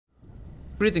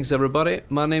Greetings everybody,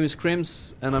 my name is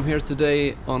Crims and I'm here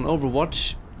today on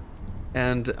Overwatch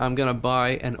and I'm gonna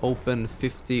buy and open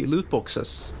 50 loot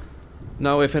boxes.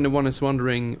 Now if anyone is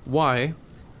wondering why,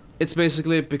 it's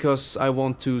basically because I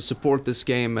want to support this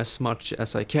game as much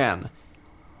as I can.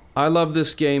 I love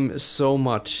this game so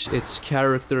much, its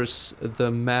characters,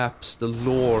 the maps, the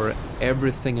lore,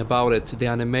 everything about it, the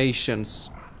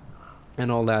animations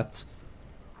and all that.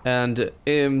 And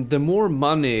the more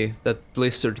money that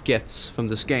Blizzard gets from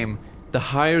this game, the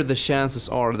higher the chances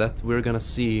are that we're gonna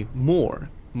see more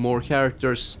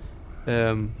characters,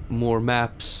 more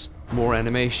maps, more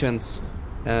animations,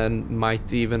 and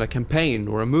might even a campaign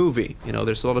or a movie. You know,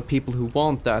 there's a lot of people who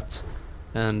want that,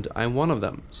 and I'm one of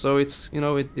them. So it's, you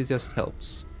know, it just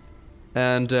helps.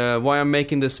 And why I'm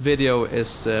making this video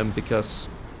is because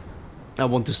I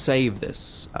want to save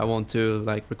this. I want to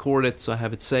like record it so I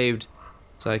have it saved,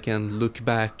 so I can look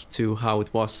back to how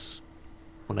it was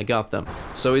when I got them.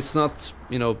 So it's not,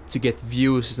 you know, to get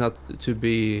views, it's not to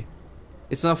be...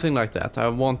 It's nothing like that. I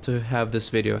want to have this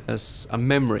video as a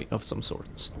memory of some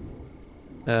sort.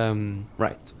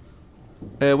 Right.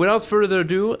 Without further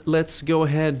ado, let's go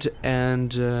ahead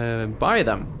and buy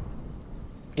them.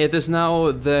 It is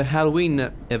now the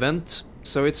Halloween event,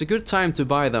 so it's a good time to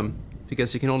buy them,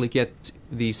 because you can only get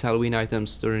these Halloween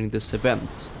items during this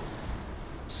event.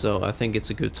 So I think it's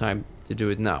a good time to do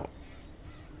it now.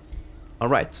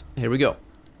 Alright, here we go.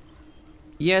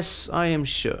 Yes, I am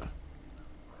sure.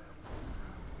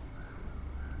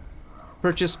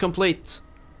 Purchase complete.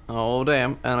 Oh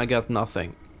damn, and I got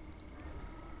nothing.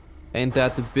 Ain't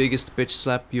that the biggest bitch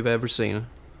slap you've ever seen?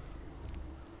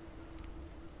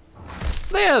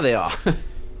 There they are!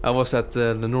 I was at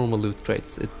the normal loot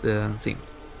crates, it seemed.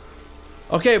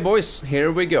 Okay boys,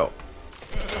 here we go.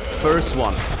 First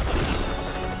one.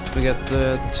 We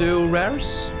got 2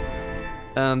 rares,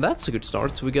 and that's a good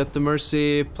start. We got the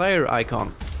Mercy player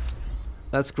icon.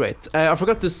 That's great. I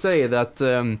forgot to say that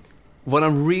what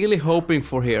I'm really hoping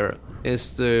for here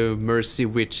is the Mercy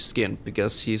Witch skin,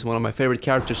 because she's one of my favorite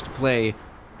characters to play,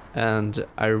 and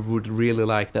I would really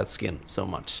like that skin so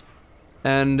much.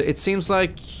 And it seems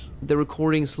like the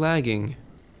recording's lagging.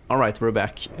 Alright, we're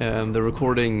back. The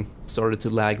recording started to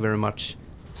lag very much,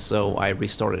 so I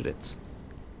restarted it.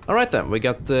 Alright then, we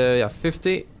got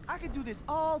 50. I could do this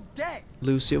all day.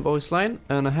 Lucio voice line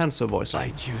and a Hanzo voice line.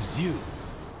 I choose you,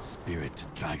 Spirit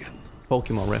Dragon.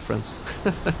 Pokemon reference.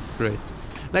 Great.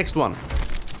 Next one.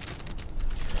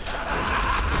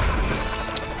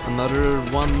 Another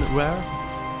one rare.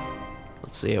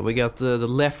 Let's see, we got the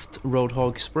left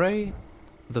Roadhog spray,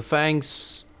 the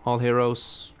Fangs, all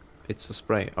heroes. It's a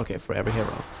spray. Okay, for every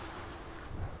hero.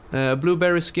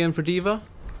 Blueberry skin for D.Va.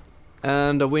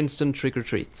 And a Winston Trick or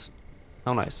Treat.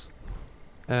 How nice.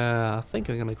 I think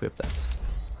I'm gonna equip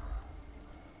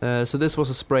that. So this was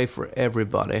a spray for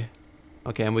everybody.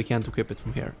 Okay, and we can't equip it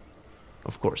from here.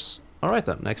 Of course. Alright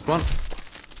then, next one.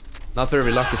 Not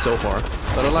very lucky so far,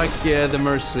 but I like the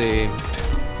Mercy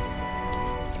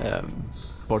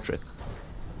portrait.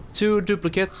 2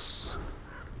 duplicates.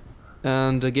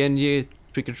 And again, yeah,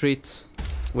 Trick or Treat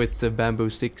with the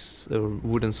bamboo sticks or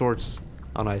wooden swords.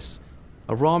 How nice.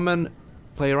 A ramen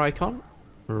player icon.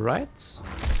 Right.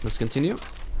 Let's continue.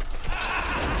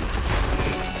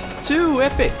 2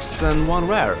 epics and 1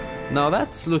 rare. Now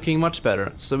that's looking much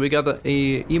better. So we got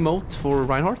a emote for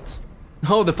Reinhardt.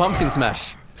 Oh, the pumpkin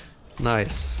smash.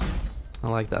 Nice. I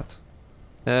like that.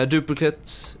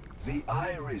 Duplicate. The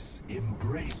iris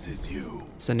embraces you.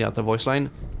 Zenyatta voice line.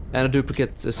 And a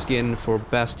duplicate skin for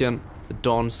Bastion, the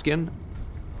Dawn skin.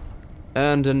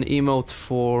 And an emote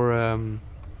for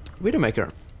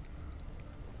Widowmaker.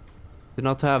 Did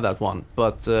not have that one,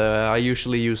 but I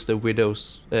usually use the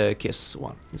Widow's Kiss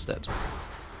one instead.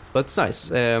 But it's nice.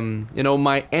 You know,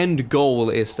 my end goal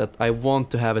is that I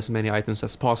want to have as many items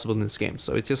as possible in this game,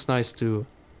 so it's just nice to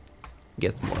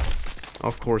get more.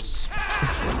 Of course.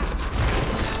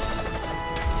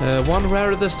 1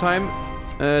 rare this time.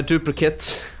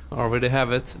 Duplicate. Already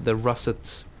have it. The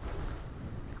Russet.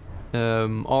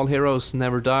 All heroes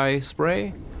never die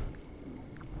spray.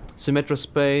 Symmetra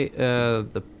spray.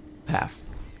 The Path.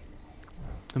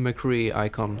 A McCree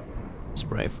icon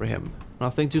spray for him.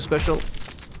 Nothing too special.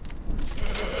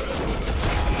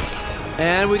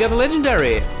 And we got a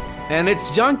legendary. And it's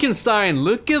Junkenstein.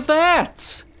 Look at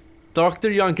that!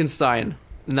 Dr. Junkenstein.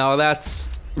 Now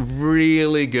that's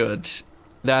really good.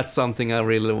 That's something I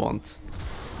really want.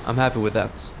 I'm happy with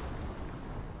that.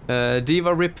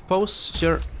 D.Va rip pose,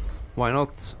 sure. Why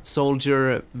not?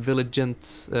 Soldier, Vigilant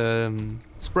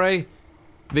spray.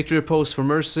 Victory pose for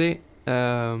Mercy.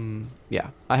 Yeah,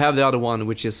 I have the other one,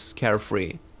 which is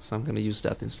Carefree, so I'm gonna use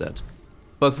that instead.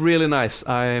 But really nice.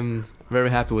 I'm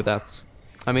very happy with that.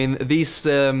 I mean, these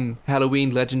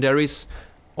Halloween legendaries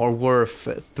are worth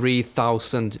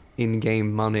 3,000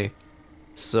 in-game money.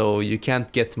 So you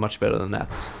can't get much better than that.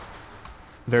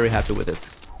 Very happy with it.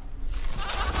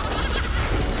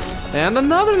 And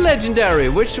another legendary,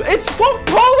 which it's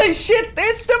holy shit!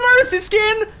 It's the Mercy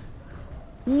skin!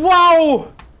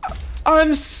 Wow!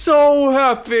 I'm so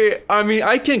happy. I mean,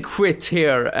 I can quit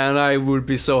here, and I would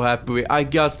be so happy. I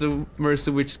got the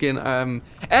Mercy Witch skin. And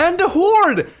the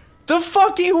Horde, the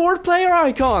fucking Horde player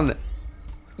icon.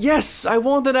 Yes, I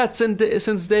wanted that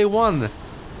since day one.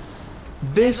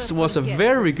 This was a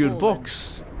very good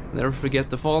box. Never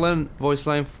forget the Fallen. Voice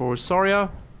line for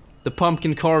Zarya. The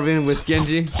pumpkin carving with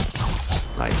Genji.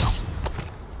 Nice.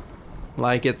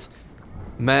 Like it.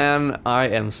 Man, I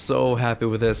am so happy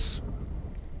with this.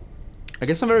 I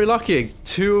guess I'm very lucky.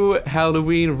 2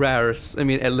 Halloween rares, I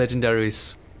mean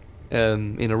legendaries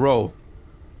in a row.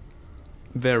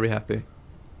 Very happy.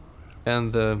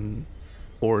 And the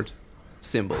Horde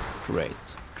symbol. Great.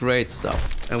 Great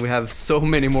stuff. And we have so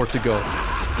many more to go.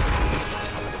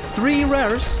 3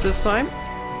 rares this time.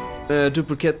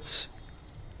 Duplicate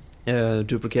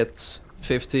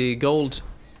 50 gold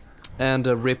and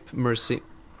a Rip Mercy.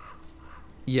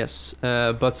 Yes,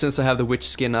 but since I have the witch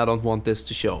skin, I don't want this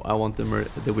to show. I want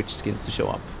the witch skin to show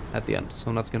up at the end, so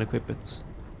I'm not gonna equip it.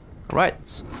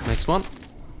 Alright, next one.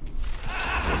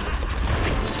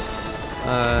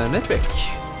 An epic.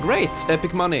 Great,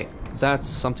 epic money. That's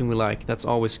something we like. That's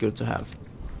always good to have.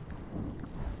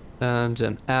 And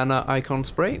an Anna icon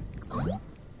spray.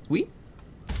 We.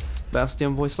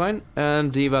 Bastion voice line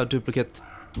and D.Va duplicate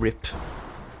Rip.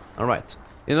 Alright.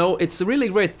 You know, it's really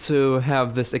great to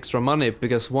have this extra money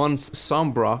because once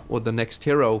Sombra or the next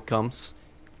hero comes,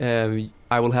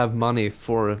 I will have money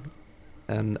for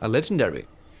a legendary.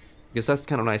 Because that's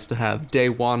kind of nice to have day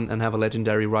one and have a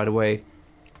legendary right away.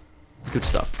 Good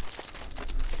stuff.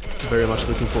 Very much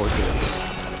looking forward to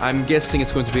it. I'm guessing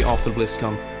it's going to be after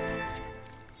BlizzCon.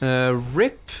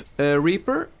 Rip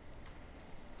Reaper.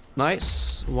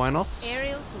 Nice, why not?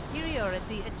 Aerial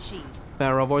superiority achieved.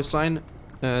 Pharah voice line,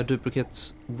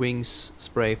 duplicate wings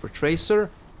spray for Tracer,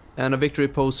 and a victory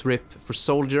pose Rip for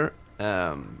Soldier.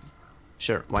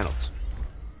 Sure, why not?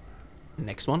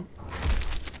 Next one.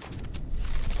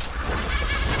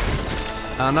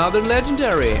 Another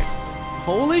legendary.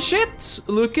 Holy shit!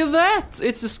 Look at that!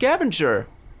 It's a scavenger.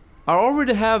 I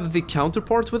already have the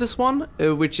counterpart with this one,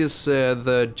 which is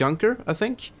the Junker, I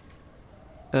think.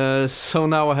 So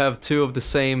now I have 2 of the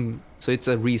same, so it's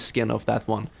a reskin of that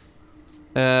one.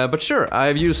 But sure,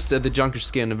 I've used the Junker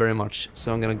skin very much,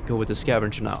 so I'm gonna go with the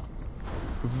Scavenger now.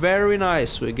 Very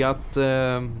nice, we got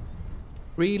 3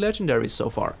 legendaries so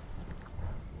far.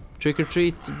 Trick or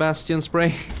Treat, Bastion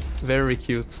spray, very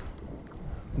cute.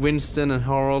 Winston and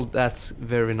Harold, that's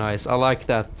very nice. I like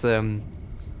that.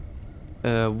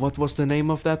 What was the name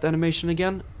of that animation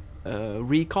again?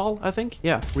 Recall, I think?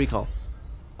 Yeah, Recall.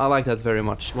 I like that very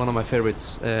much. One of my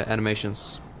favorite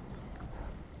animations.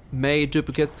 May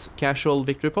duplicate casual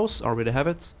victory pose. Already have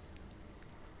it.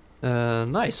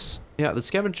 Nice. Yeah, the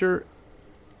Scavenger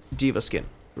D.Va skin.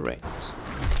 Great.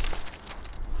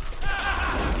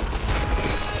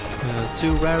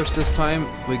 2 rares this time.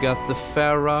 We got the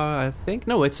Pharah, I think.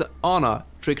 No, it's Anna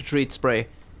Trick or Treat spray.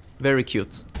 Very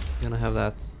cute. Gonna have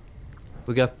that.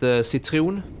 We got the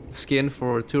Citron skin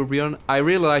for Tourbillon. I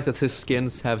really like that his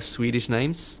skins have Swedish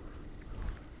names.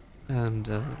 And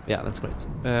yeah, that's great.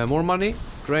 More money,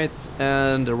 great.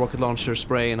 And a rocket launcher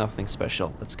spray, nothing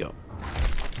special. Let's go.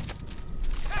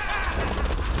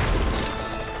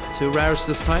 2 rares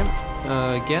this time.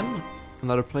 Again,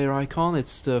 another player icon.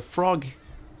 It's the Frog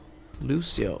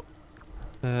Lucio.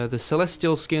 The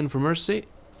Celestial skin for Mercy.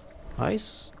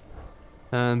 Nice.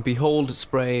 And Behold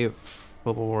spray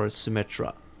for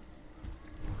Symmetra.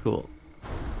 Cool.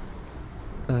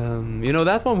 You know,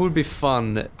 that one would be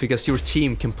fun because your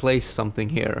team can place something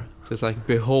here. So it's like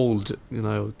Behold, you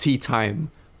know, tea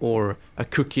time or a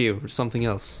cookie or something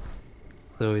else.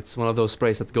 So it's one of those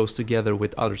sprays that goes together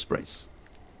with other sprays.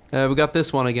 We got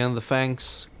this one again, the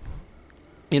Fangs.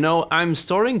 You know, I'm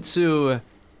starting to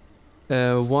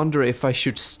wonder if I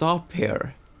should stop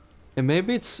here. And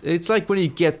maybe it's like when you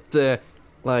get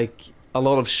like a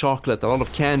lot of chocolate, a lot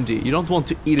of candy. You don't want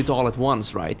to eat it all at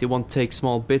once, right? You want to take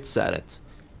small bits at it.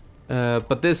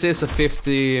 But this is a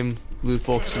 50 loot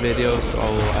box video, so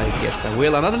I guess I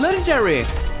will. Another legendary!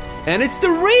 And it's the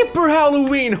Reaper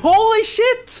Halloween! Holy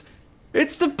shit!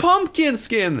 It's the pumpkin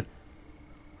skin!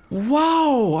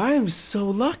 Wow, I am so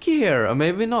lucky here. Or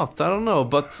maybe not, I don't know.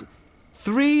 But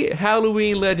 3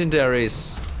 Halloween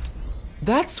legendaries.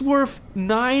 That's worth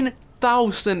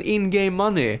 1,000 in-game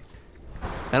money.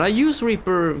 And I use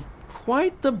Reaper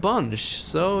quite a bunch,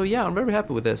 so yeah, I'm very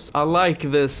happy with this. I like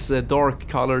this dark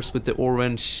colors with the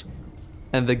orange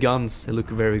and the guns. They look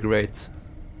very great.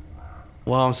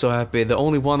 Wow, I'm so happy. The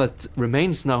only one that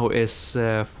remains now is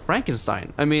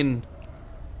Frankenstein. I mean,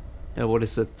 what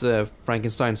is it?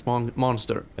 Frankenstein's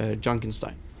monster,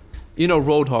 Junkenstein. You know,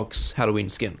 Roadhog's Halloween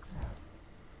skin.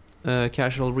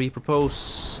 Casual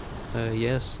repropose.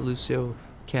 Yes, Lucio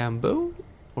Cambo,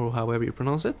 or however you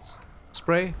pronounce it.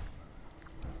 Spray.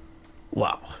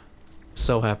 Wow,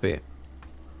 so happy.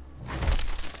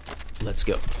 Let's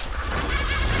go.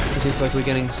 It seems like we're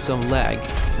getting some lag.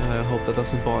 I hope that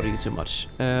doesn't bother you too much.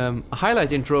 A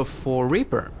highlight intro for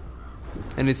Reaper.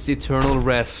 And it's the Eternal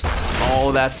Rest.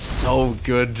 Oh, that's so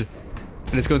good.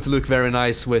 And it's going to look very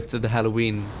nice with the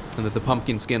Halloween and the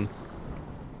pumpkin skin.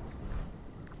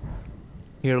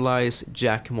 Here lies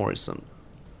Jack Morrison.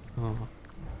 Oh.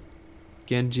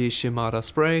 Genji Shimada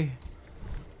spray.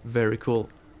 Very cool.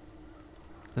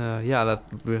 Yeah, that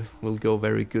will go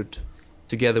very good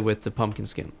together with the pumpkin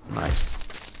skin. Nice.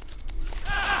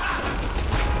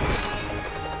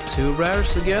 2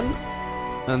 rares again.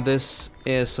 And this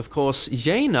is, of course,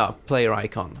 Jaina player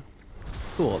icon.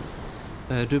 Cool.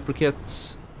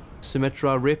 Duplicate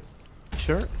Symmetra Rip.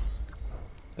 Sure.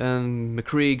 And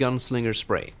McCree Gunslinger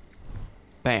spray.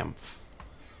 Bamf.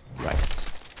 Right.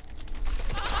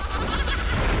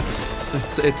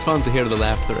 It's fun to hear the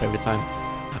laughter every time.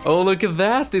 Oh, look at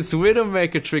that! It's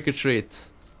Widowmaker Trick or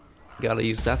Treat. Gotta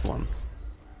use that one.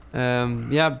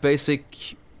 Yeah,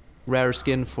 basic rare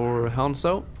skin for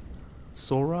Hanzo.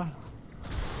 Sora.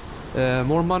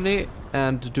 More money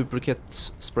and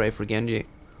duplicate spray for Genji.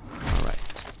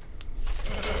 Alright.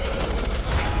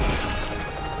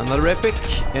 Another epic,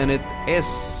 and it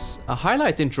is a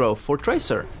highlight intro for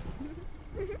Tracer.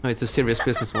 Oh, it's a serious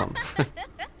business one.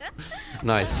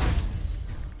 Nice.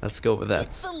 Let's go with that.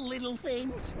 It's the little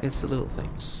things. It's the little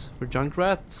things. For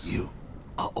Junkrat. You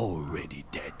are already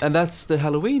dead. And that's the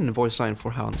Halloween voice line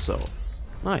for Hanzo.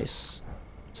 Nice.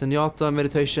 Zenyatta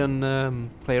meditation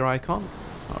player icon.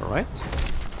 Alright.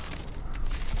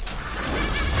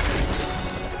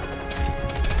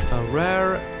 A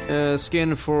rare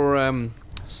skin for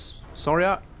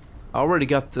Soria. I already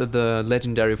got the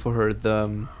legendary for her.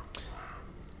 The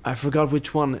I forgot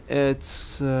which one.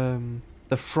 It's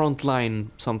the frontline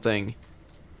something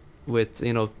with,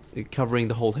 you know, covering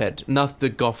the whole head. Not the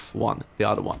goth one, the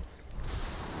other one.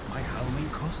 My Halloween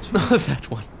costume. That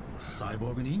one.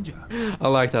 Cyborg Ninja. I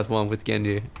like that one with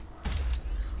Genji.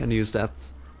 Can use that.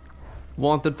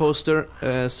 Wanted poster,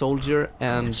 soldier,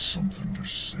 and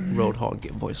Roadhog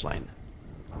voice line.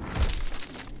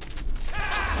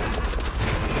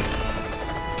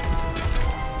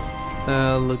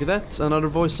 Look at that, another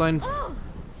voice line. Oh,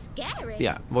 scary.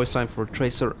 Yeah, voice line for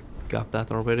Tracer. Got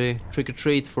that already. Trick or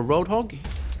Treat for Roadhog.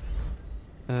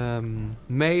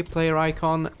 May player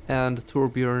icon and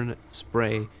Torbjörn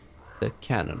spray the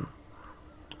cannon.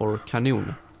 Or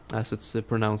kanon, as it's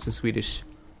pronounced in Swedish.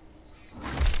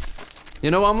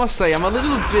 You know, I must say, I'm a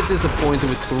little bit disappointed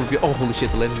with Torbjörn. Oh, holy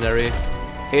shit, the legendary.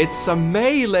 It's a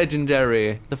May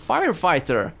legendary, the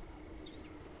firefighter.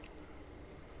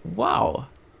 Wow.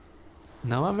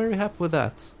 Now I'm very happy with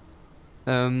that.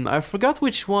 I forgot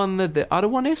which one the other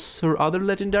one is, her other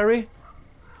legendary.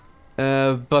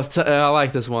 But I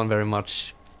like this one very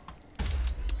much.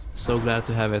 So glad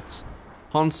to have it.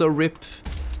 Hanzo Rip,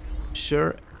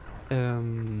 sure.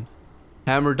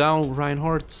 Hammer Down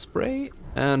Reinhardt spray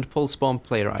and Pulse Bomb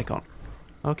player icon.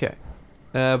 Okay.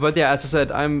 But yeah, as I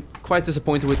said, I'm quite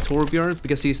disappointed with Torbjörn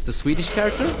because he's the Swedish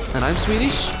character and I'm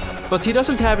Swedish, but he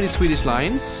doesn't have any Swedish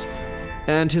lines.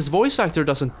 And his voice actor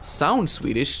doesn't sound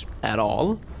Swedish at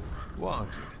all.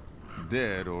 Wanted,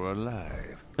 dead or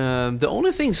alive. The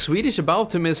only thing Swedish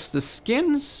about him is the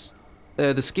skins,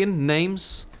 the skin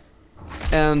names,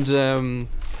 and yeah,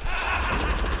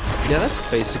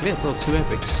 that's basically it. Oh, 2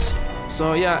 epics.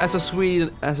 So yeah, as a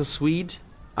Swede,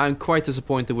 I'm quite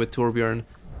disappointed with Torbjörn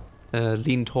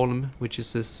Lindholm, which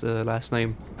is his last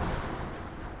name.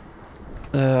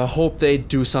 Hope they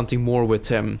do something more with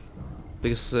him.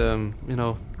 Because, you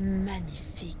know...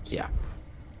 Magnifique. Yeah.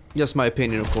 Just my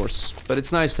opinion, of course. But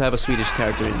it's nice to have a Swedish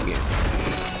character in the game.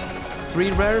 3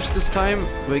 rares this time.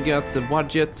 We got the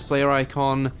Wadjet, player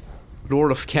icon,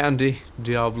 Lord of Candy,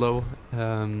 Diablo,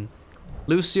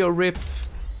 Lucio Rip,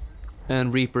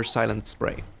 and Reaper Silent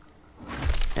Spray.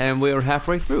 And we are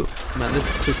halfway through. Man,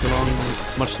 this took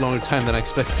a much longer time than I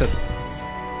expected.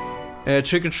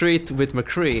 Trick or Treat with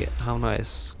McCree. How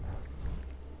nice.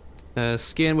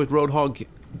 Skin with Roadhog,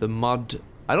 the Mud.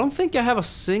 I don't think I have a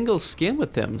single skin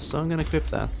with him, so I'm gonna equip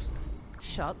that.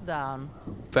 Shut down.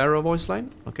 Pharaoh voice line?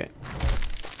 Okay.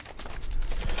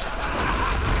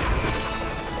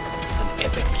 An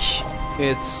epic.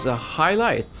 It's a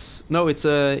highlight. No, it's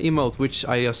a emote which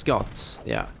I just got.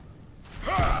 Yeah.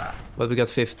 But we got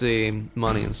 50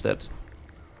 money instead.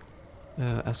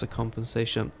 As a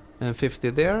compensation. And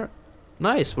 50 there.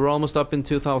 Nice, we're almost up in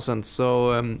 2,000.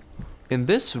 So in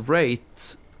this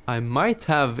rate, I might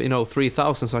have,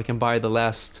 3,000 so I can buy the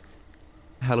last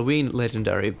Halloween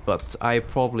legendary, but I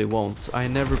probably won't. I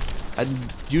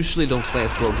usually don't play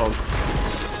as Roadhog,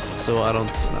 so I'm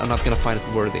not gonna find it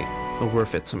worthy or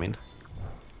worth it. I mean,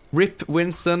 Rip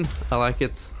Winston, I like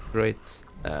it, great.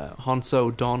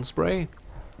 Hanzo Dawn spray,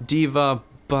 D.Va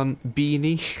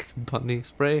Beanie Bunny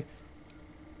spray.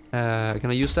 Can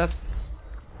I use that?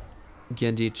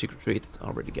 Genji Trick or Treat,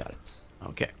 already got it.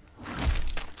 Okay.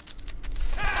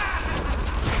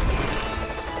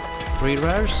 3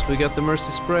 rares. We got the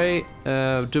Mercy spray,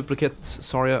 duplicate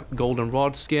Zarya Golden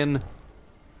Rod skin,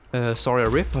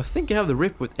 Zarya Rip. I think I have the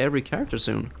Rip with every character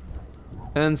soon.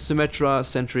 And Symmetra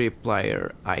Sentry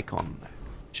Player icon.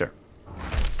 Sure.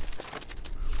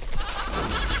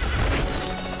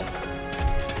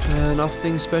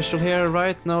 Nothing special here,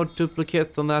 right? No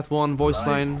duplicate on that one. Voice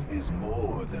line. Is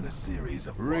more than a series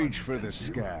of reach for the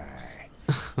sky.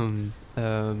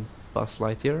 Buzz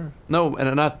Lightyear? No,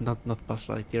 and not Buzz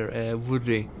Lightyear.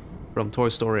 Woody from Toy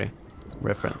Story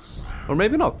reference, or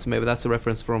maybe not. Maybe that's a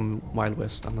reference from Wild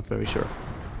West. I'm not very sure.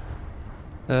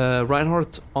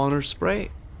 Reinhardt Honor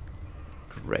Spray.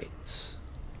 Great.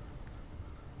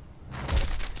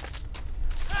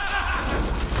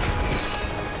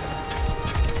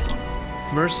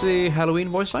 Mercy Halloween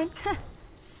voice line.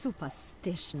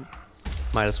 Superstition.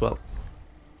 Might as well.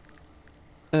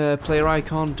 Player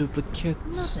icon duplicate.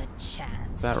 Not a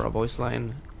chance. Barra voice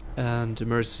line and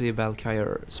Mercy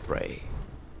Valkyrie spray.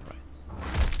 Right.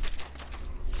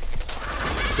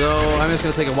 So I'm just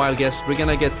gonna take a wild guess. We're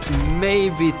gonna get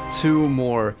maybe 2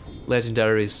 more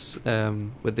legendaries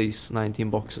with these 19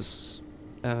 boxes.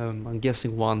 I'm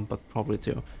guessing 1, but probably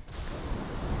 2.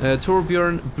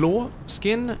 Torbjörn Blå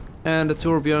skin and a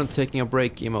Torbjörn taking a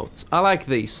break emote. I like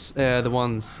these, the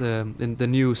ones in the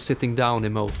new sitting down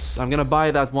emotes. I'm gonna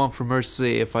buy that one for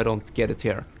Mercy if I don't get it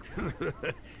here.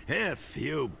 If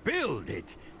you build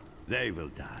it, they will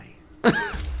die.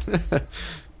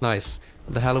 Nice.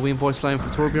 The Halloween voice line for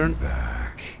Torbjörn.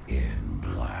 Back in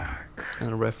black.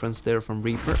 And a reference there from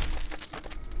Reaper.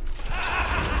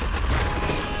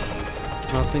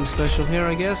 Nothing special here,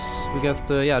 I guess. We got,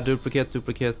 yeah, duplicate.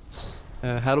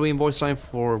 Halloween voice line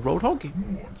for Roadhog.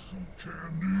 Want some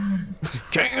candy?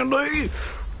 Candy!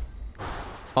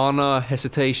 On a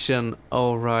hesitation.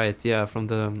 Oh, right, yeah, from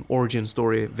the origin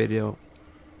story video.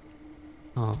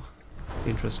 Oh,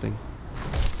 interesting.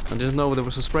 I didn't know there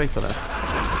was a spray for that.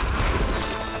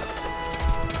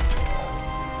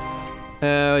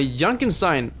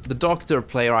 Junkenstein, the doctor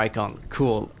player icon.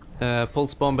 Cool.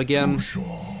 Pulse bomb again.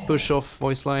 Push off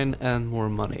voice line and more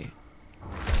money.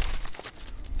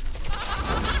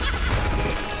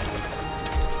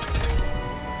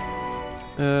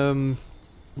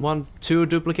 One, 2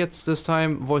 duplicates this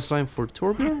time. Voice line for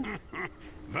Torbjörn.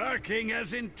 Working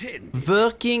as intended.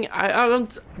 Working. I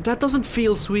don't. That doesn't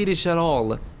feel Swedish at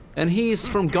all. And he's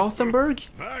from Gothenburg.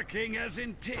 Working as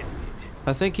intended.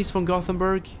 I think he's from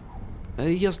Gothenburg.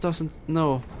 He just doesn't.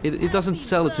 No, it doesn't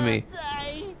sell it to me.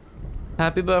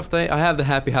 Happy birthday. I have the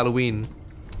Happy Halloween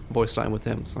voice line with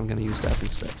him, so I'm gonna use that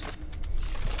instead.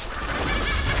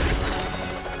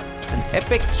 An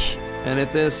epic, and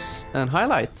it is an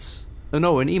highlight.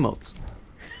 No, an emote.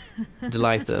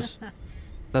 Delighted.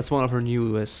 That's one of her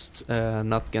newest.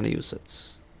 Not gonna use it.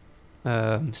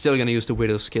 Still gonna use the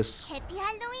Widow's Kiss. Happy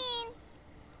Halloween.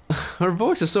 Her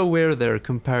voice is so weird there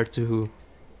compared to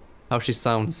how she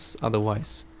sounds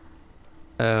otherwise.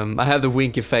 I have the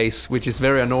winky face, which is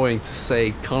very annoying to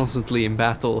say constantly in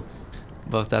battle,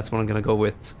 but that's what I'm gonna go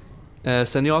with.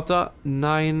 Senjata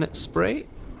 9 spray,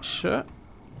 sure,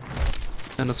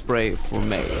 and a spray for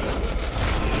May.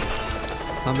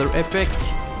 Another epic,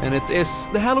 and it is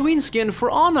the Halloween skin for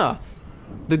Anna,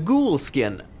 the ghoul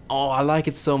skin. Oh, I like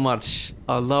it so much.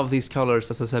 I love these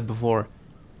colors, as I said before.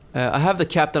 I have the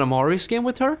Captain Amari skin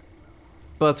with her,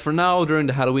 but for now, during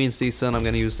the Halloween season, I'm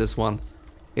gonna use this one.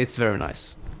 It's very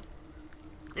nice.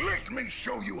 Let me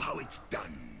show you how it's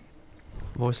done.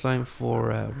 Voice line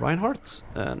for Reinhardt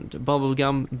and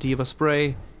bubblegum D.Va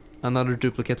spray. Another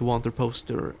duplicate wanted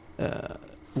poster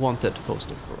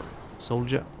for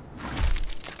Soldier.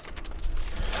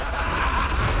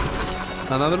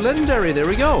 Another legendary. There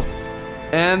we go.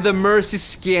 And the Mercy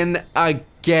skin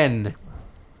again.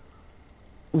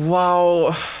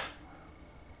 Wow.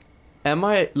 Am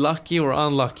I lucky or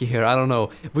unlucky here? I don't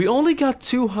know. We only got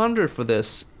 200 for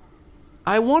this.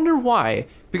 I wonder why.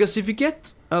 Because if you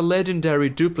get a legendary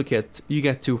duplicate, you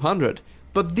get 200.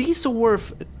 But these are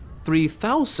worth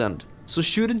 3,000. So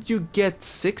shouldn't you get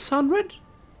 600?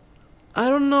 I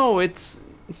don't know. I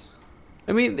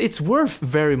mean, it's worth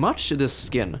very much, this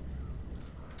skin.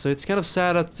 So it's kind of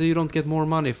sad that you don't get more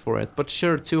money for it. But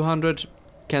sure, 200,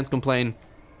 can't complain.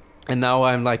 And now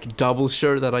I'm like double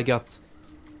sure that I got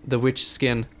the witch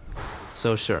skin.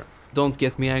 So sure. Don't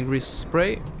get me angry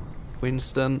spray.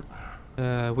 Winston,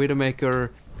 Widowmaker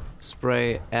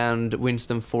spray, and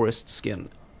Winston Forest skin.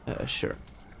 Sure.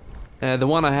 The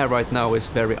one I have right now is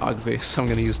very ugly, so I'm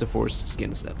gonna use the Forest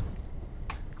skin instead.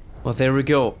 Well, there we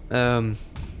go.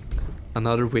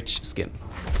 Another witch skin.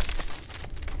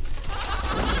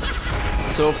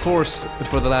 So of course,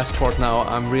 for the last part now,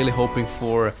 I'm really hoping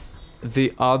for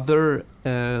the other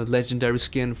legendary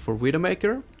skin for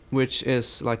Widowmaker, which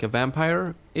is like a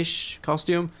vampire-ish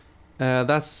costume.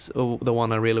 That's the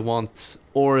one I really want.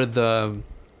 Or the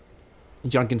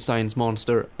Junkenstein's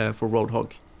monster for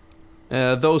Roadhog.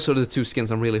 Those are the two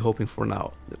skins I'm really hoping for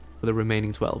now, for the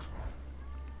remaining 12.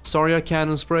 Zarya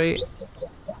Cannon Spray,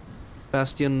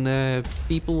 Bastion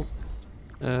People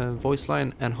voice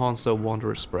line, and Hanzo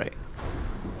Wanderer Spray.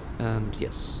 And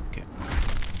yes, okay.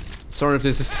 Sorry if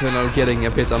this is, you know, getting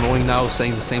a bit annoying now,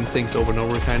 saying the same things over and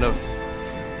over, kind of.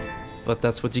 But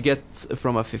that's what you get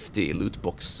from a 50 loot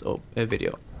box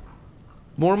video.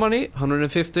 More money,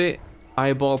 150.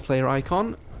 Eyeball player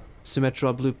icon,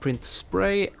 Symmetra blueprint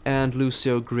spray, and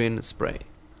Lucio grin spray.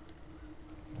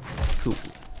 Cool.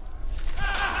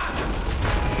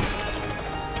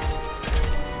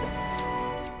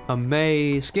 A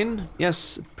May skin,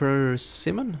 yes,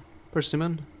 Persimmon.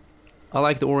 I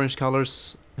like the orange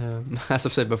colors, as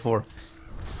I've said before.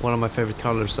 One of my favorite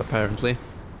colors, apparently.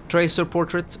 Tracer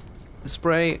portrait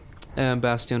spray, and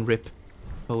Bastion rip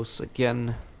pose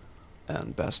again,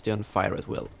 and Bastion fire at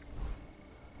will.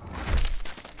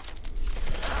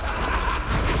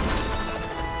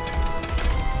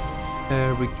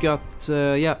 We got,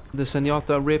 yeah, the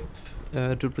Zenyatta rip,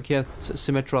 duplicate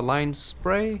Symmetra line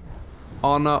spray,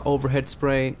 Ana overhead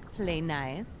spray. Play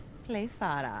nice, play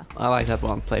Farah. I like that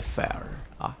one, play fair.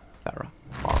 Ah, Farah.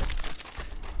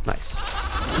 Nice.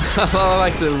 I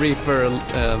like the Reaper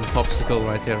popsicle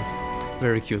right here.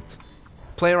 Very cute.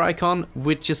 Player icon,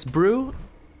 Witch's Brew.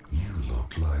 You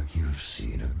look like you've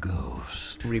seen a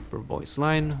ghost. Reaper voice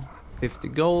line, 50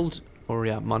 gold, or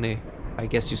yeah, money. I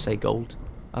guess you say gold.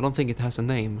 I don't think it has a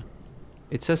name.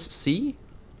 It says C?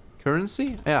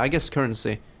 Currency? Yeah, I guess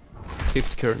currency.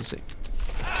 50 currency.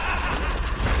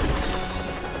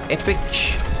 Epic.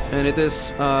 And it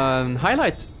is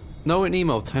highlight. No, an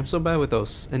emote. I'm so bad with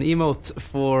those. An emote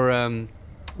for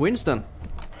Winston.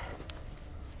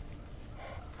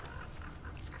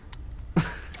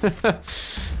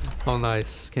 Oh,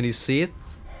 nice. Can you see it?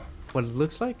 What it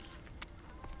looks like?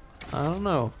 I don't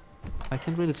know. I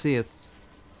can't really see it.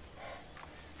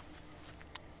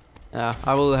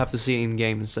 I will have to see it in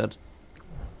game instead.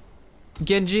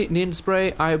 Genji, Nin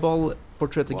Spray, Eyeball,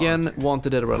 Portrait again,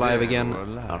 Wanted Dead or Alive again.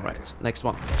 Alright, next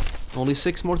one. Only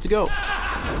 6 more to go.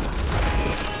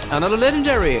 Another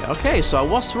legendary. Okay, so I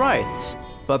was right.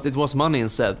 But it was money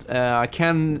instead. I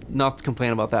cannot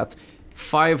complain about that.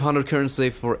 500 currency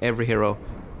for every hero.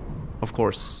 Of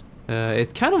course.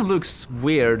 It kind of looks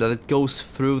weird that it goes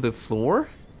through the floor.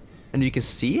 And you can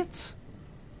see it.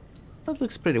 That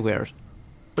looks pretty weird.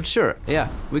 But sure, yeah.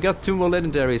 We got 2 more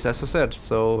legendaries, as I said.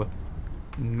 So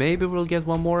maybe we'll get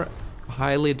one more.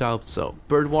 Highly doubt so.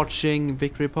 Birdwatching,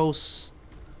 victory pose.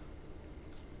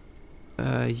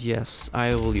 Yes,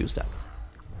 I will use that.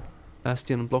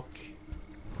 Bastion block.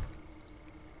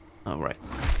 Alright.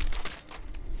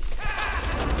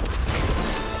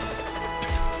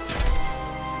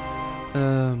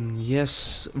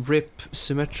 Yes, Rip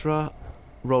Symmetra,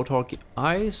 Roadhog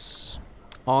Eyes,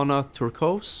 Ana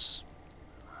Turquoise,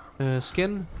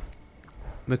 Skin,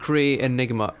 McCree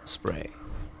Enigma Spray.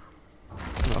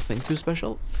 Nothing too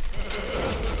special.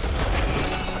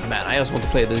 Man, I just want to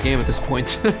play this game at this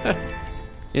point.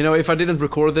 You know, if I didn't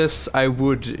record this, I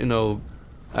would, you know,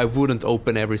 I wouldn't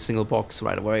open every single box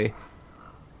right away.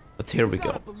 But here we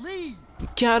go. You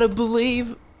gotta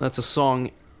believe. That's a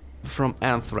song from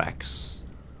Anthrax.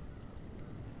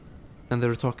 And they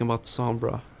were talking about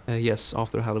Sombra. Yes,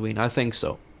 after Halloween. I think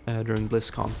so. During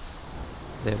BlizzCon.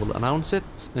 They will announce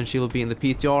it, and she will be in the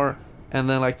PTR. And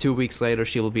then like 2 weeks later,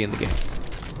 she will be in the game.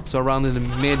 So around in the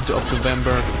mid of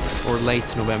November, or late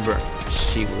November,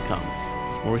 she will come.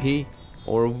 Or he,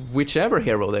 or whichever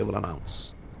hero they will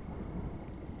announce.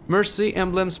 Mercy,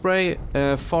 Emblem Spray,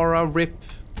 Farah, Rip,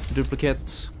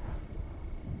 duplicate.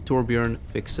 Torbjorn,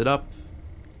 fix it up.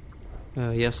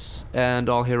 Yes, and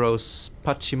all heroes,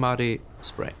 Pachimari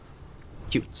spray.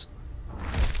 Cute.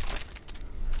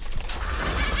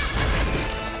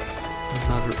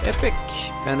 Another epic,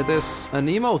 and it is an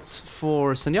emote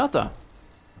for Zenyatta.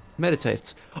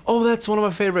 Meditate. Oh, that's one of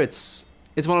my favorites.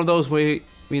 It's one of those where,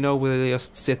 you know, where they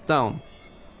just sit down.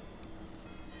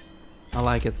 I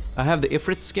like it. I have the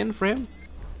Ifrit skin for him.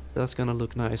 That's gonna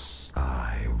look nice.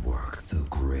 I work the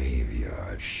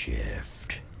graveyard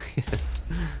shift.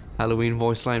 Halloween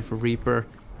voice line for Reaper.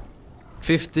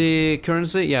 50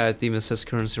 currency? Yeah, it even says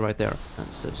currency right there.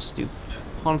 I'm so stupid.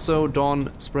 Hanzo,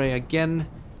 Dawn, spray again.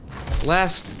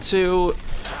 Last two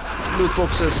loot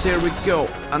boxes, here we go.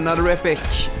 Another epic,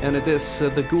 and it is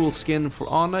the ghoul skin for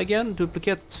Ana again.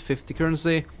 Duplicate, 50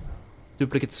 currency.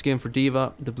 Duplicate skin for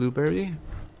D.Va, the blueberry.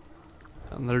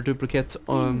 Another duplicate.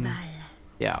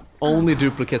 Yeah, only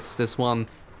duplicates this one.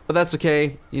 But that's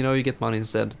okay, you know, you get money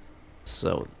instead.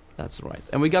 So, that's right.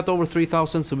 And we got over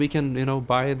 3,000, so we can, you know,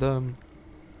 buy the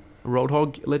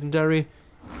Roadhog legendary.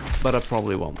 But I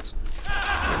probably won't.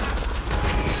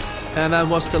 And that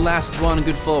was the last one,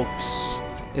 good folks.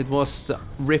 It was the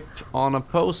rip on a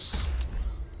pose.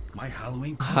 My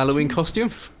Halloween costume.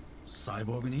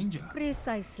 Cyborg Ninja.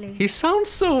 Precisely. He sounds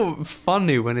so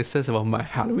funny when he says about my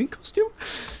Halloween costume.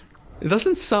 It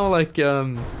doesn't sound like,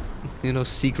 you know,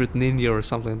 Secret Ninja or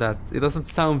something like that. It doesn't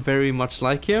sound very much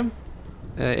like him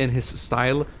in his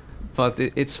style, but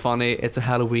it's funny. It's a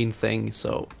Halloween thing,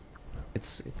 so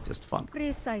it's just fun.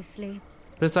 Precisely.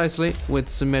 Precisely, with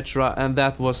Symmetra, and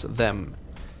that was them.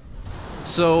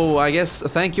 So, I guess,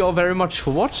 thank you all very much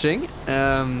for watching.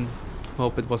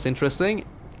 Hope it was interesting.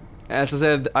 As I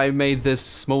said, I made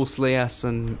this mostly as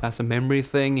a memory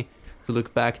thing to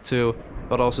look back to,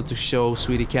 but also to show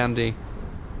Sweetie Candy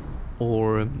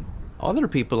or other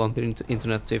people on the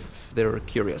internet if they're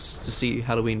curious to see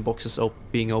Halloween boxes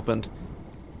being opened.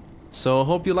 So,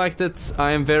 hope you liked it.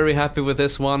 I am very happy with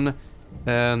this one.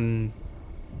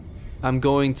 I'm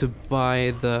going to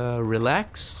buy the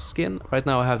Relax skin. Right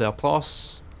now I have the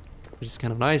Applause, which is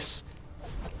kind of nice.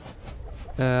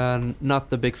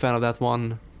 Not the big fan of that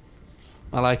one.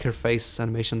 I like her face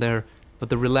animation there, but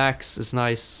the Relax is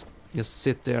nice. Just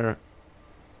sit there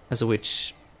as a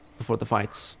witch before the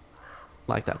fights,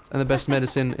 like that. And the best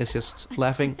medicine is just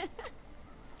laughing.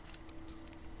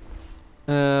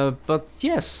 But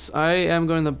yes, I am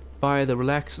going to buy the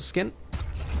Relax skin,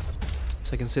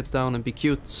 so I can sit down and be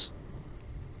cute.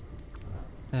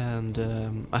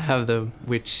 And I have the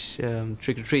witch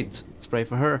trick or treat spray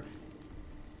for her.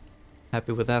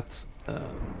 Happy with that.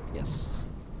 Yes.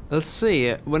 Let's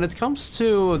see. When it comes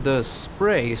to the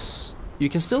sprays, you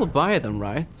can still buy them,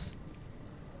 right?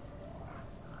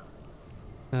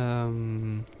 I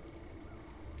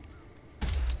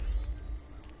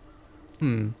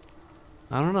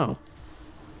don't know.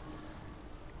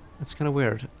 That's kind of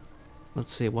weird.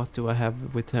 Let's see. What do I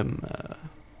have with him?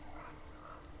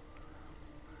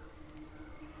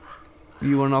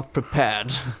 You are not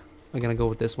prepared. I'm gonna go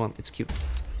with this one. It's cute.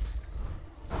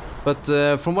 But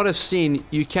from what I've seen,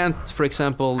 you can't, for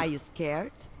example... Are you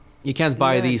scared? You can't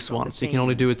buy these ones. You can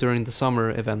only do it during the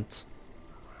summer event.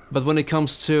 But when it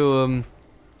comes to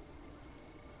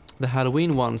the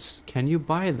Halloween ones, can you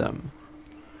buy them?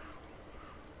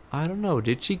 I don't know.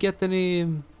 Did she get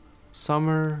any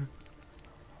summer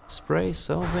sprays?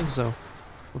 I don't think so.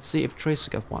 Let's see if Tracer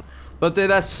got one. But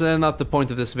that's not the point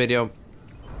of this video.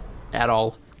 At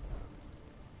all.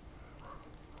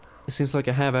 It seems like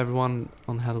I have everyone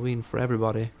on Halloween for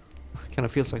everybody. Kind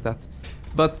of feels like that.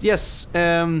 But yes,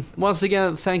 once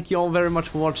again, thank you all very much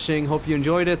for watching. Hope you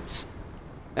enjoyed it.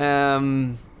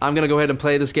 I'm gonna go ahead and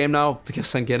play this game now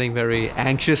because I'm getting very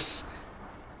anxious.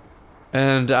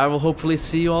 And I will hopefully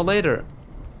see you all later.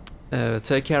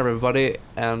 Take care, everybody,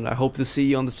 and I hope to see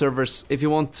you on the servers. If you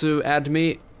want to add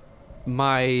me,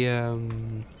 my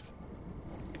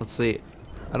let's see.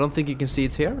 I don't think you can see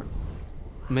it here.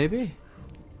 Maybe?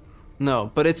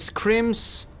 No, but it's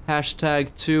Crims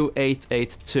hashtag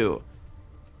 2882.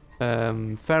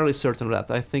 Fairly certain of that.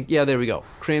 I think, yeah, there we go.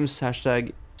 Crims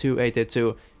hashtag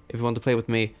 2882 if you want to play with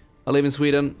me. I live in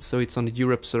Sweden, so it's on the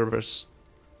Europe servers.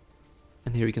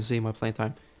 And here you can see my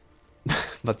playtime.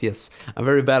 But yes, I'm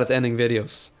very bad at ending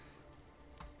videos.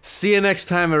 See you next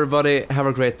time, everybody. Have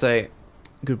a great day.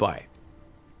 Goodbye.